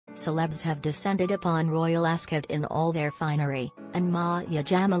celebs have descended upon Royal Ascot in all their finery, and Maya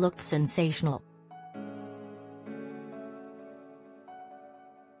Jama looked sensational.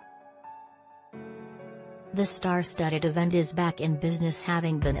 The star-studded event is back in business,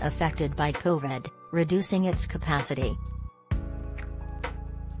 having been affected by COVID, reducing its capacity.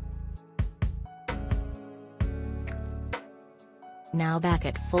 Now back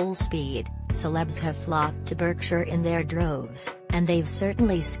at full speed, celebs have flocked to Berkshire in their droves, and they've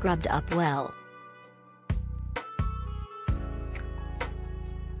certainly scrubbed up well.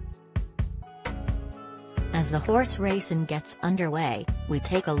 As the horse racing gets underway, we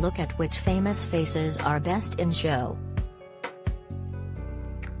take a look at which famous faces are best in show.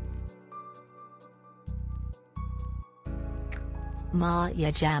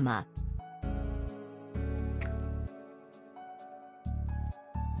 Maya Jama.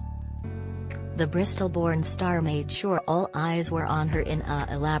 The Bristol-born star made sure all eyes were on her in a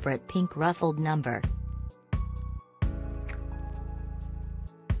elaborate pink ruffled number.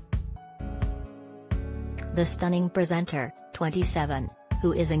 The stunning presenter, 27,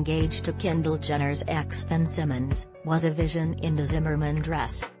 who is engaged to Kendall Jenner's ex Ben Simmons, was a vision in the Zimmermann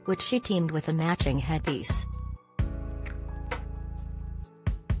dress, which she teamed with a matching headpiece.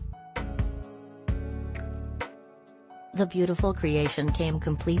 The beautiful creation came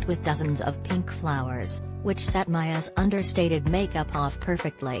complete with dozens of pink flowers, which set Maya's understated makeup off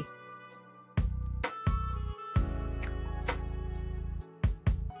perfectly.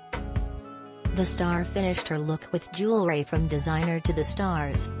 The star finished her look with jewelry from designer to the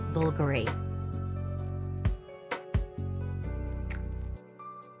stars, Bulgari.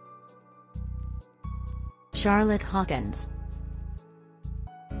 Charlotte Hawkins.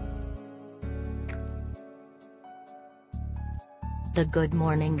 The Good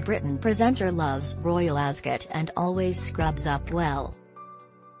Morning Britain presenter loves Royal Ascot and always scrubs up well.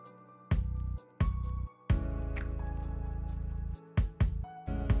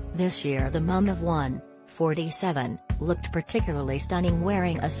 This year the mum of one, 47, looked particularly stunning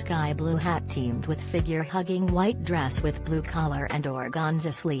wearing a sky blue hat teamed with figure-hugging white dress with blue collar and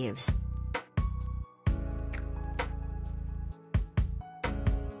organza sleeves.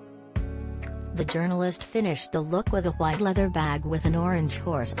 The journalist finished the look with a white leather bag with an orange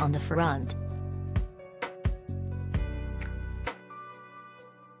horse on the front.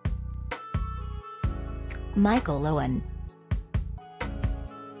 Michael Owen.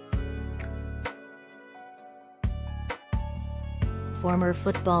 Former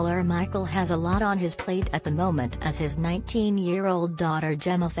footballer Michael has a lot on his plate at the moment as his 19-year-old daughter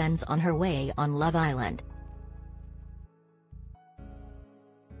Gemma fends on her way on Love Island.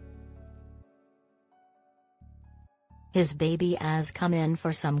 His baby has come in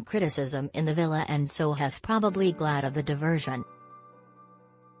for some criticism in the villa and so has probably glad of the diversion.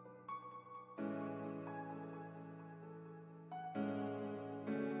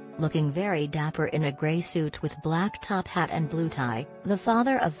 Looking very dapper in a grey suit with black top hat and blue tie, the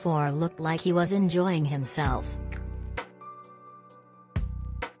father of four looked like he was enjoying himself.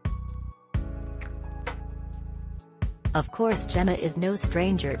 Of course, Gemma is no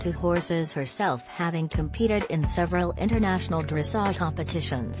stranger to horses herself, having competed in several international dressage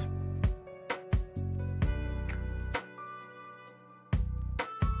competitions.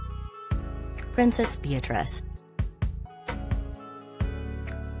 Princess Beatrice.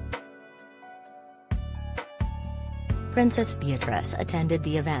 Princess Beatrice attended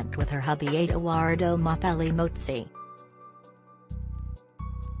the event with her hubby Edoardo Mapelli Mozzi.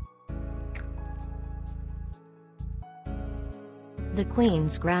 The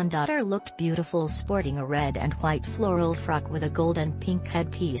Queen's granddaughter looked beautiful sporting a red and white floral frock with a gold and pink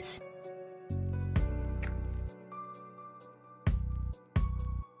headpiece.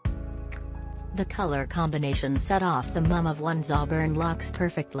 The color combination set off the mum of one's auburn locks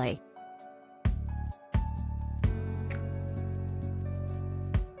perfectly.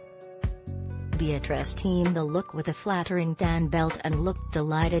 Beatrice teamed the look with a flattering tan belt and looked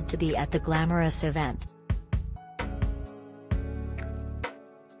delighted to be at the glamorous event.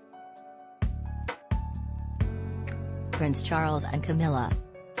 Prince Charles and Camilla.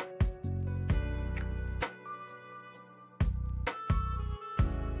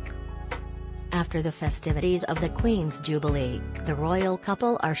 After the festivities of the Queen's Jubilee, the royal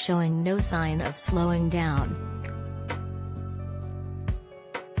couple are showing no sign of slowing down.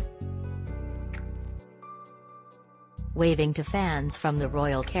 Waving to fans from the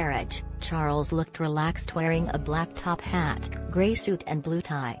royal carriage, Charles looked relaxed wearing a black top hat, grey suit and blue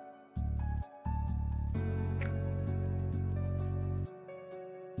tie.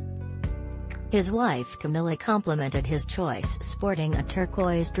 His wife Camilla complimented his choice, sporting a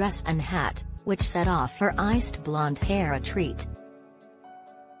turquoise dress and hat, which set off her iced blonde hair a treat.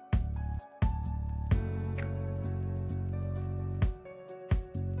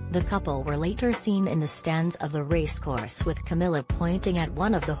 The couple were later seen in the stands of the racecourse with Camilla pointing at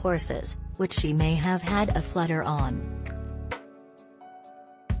one of the horses, which she may have had a flutter on.